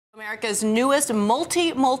America's newest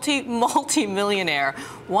multi-millionaire.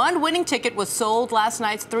 One winning ticket was sold last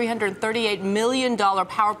night's $338 million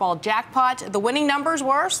Powerball jackpot. The winning numbers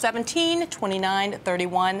were 17, 29,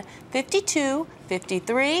 31, 52,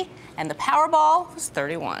 53, and the Powerball was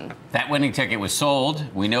 31. That winning ticket was sold.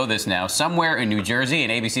 We know this now. Somewhere in New Jersey,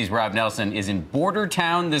 and ABC's Rob Nelson is in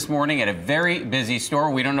Bordertown this morning at a very busy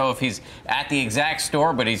store. We don't know if he's at the exact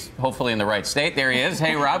store, but he's hopefully in the right state. There he is.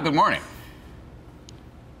 Hey, Rob, good morning.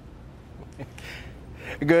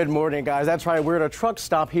 Good morning, guys. That's right. We're at a truck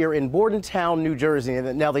stop here in Bordentown, New Jersey.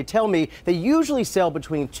 And now they tell me they usually sell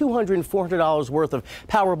between $200 and $400 worth of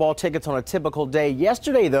Powerball tickets on a typical day.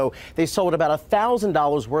 Yesterday, though, they sold about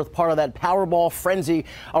 $1,000 worth, part of that Powerball frenzy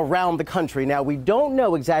around the country. Now, we don't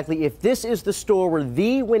know exactly if this is the store where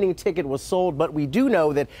the winning ticket was sold, but we do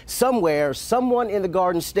know that somewhere, someone in the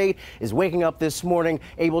Garden State is waking up this morning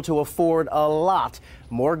able to afford a lot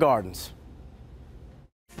more gardens.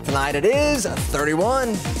 Tonight it is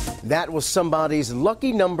 31. That was somebody's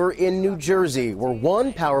lucky number in New Jersey, where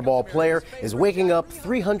one Powerball player is waking up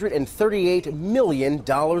 $338 million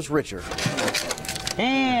richer.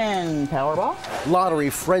 And Powerball? Lottery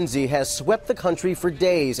frenzy has swept the country for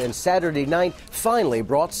days, and Saturday night finally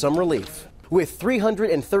brought some relief. With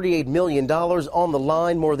 $338 million on the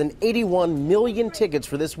line, more than 81 million tickets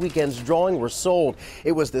for this weekend's drawing were sold.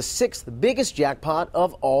 It was the sixth biggest jackpot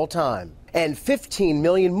of all time. And 15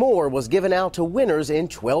 million more was given out to winners in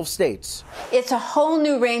 12 states. It's a whole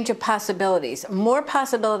new range of possibilities, more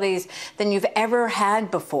possibilities than you've ever had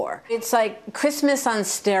before. It's like Christmas on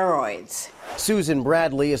steroids. Susan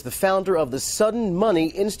Bradley is the founder of the Sudden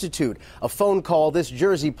Money Institute, a phone call this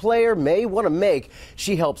Jersey player may want to make.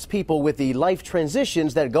 She helps people with the life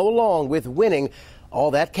transitions that go along with winning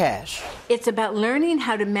all that cash. It's about learning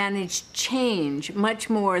how to manage change much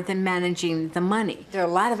more than managing the money. There are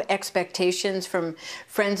a lot of expectations from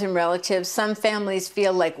friends and relatives. Some families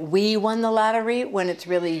feel like we won the lottery when it's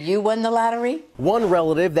really you won the lottery. One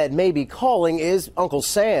relative that may be calling is Uncle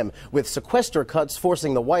Sam, with sequester cuts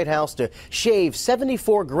forcing the White House to shave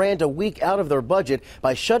 $74 grand a week out of their budget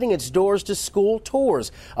by shutting its doors to school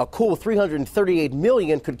tours. A cool $338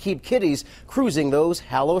 million could keep kiddies cruising those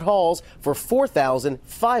hallowed halls for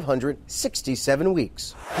 4,567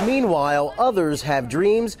 weeks. Meanwhile, others have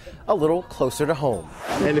dreams a little closer to home.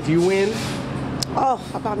 And if you win, oh,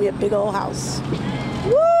 I bought me a big old house.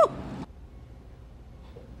 Woo!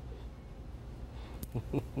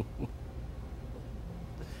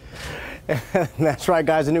 That's right,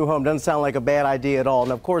 guys. A new home doesn't sound like a bad idea at all.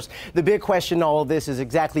 And of course, the big question in all of this is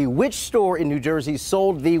exactly which store in New Jersey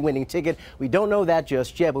sold the winning ticket. We don't know that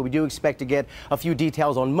just yet, but we do expect to get a few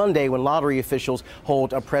details on Monday when lottery officials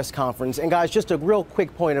hold a press conference. And guys, just a real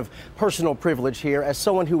quick point of personal privilege here. As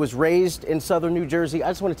someone who was raised in southern New Jersey,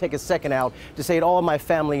 I just want to take a second out to say to all of my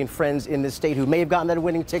family and friends in this state who may have gotten that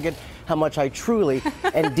winning ticket, how much I truly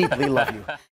and deeply love you.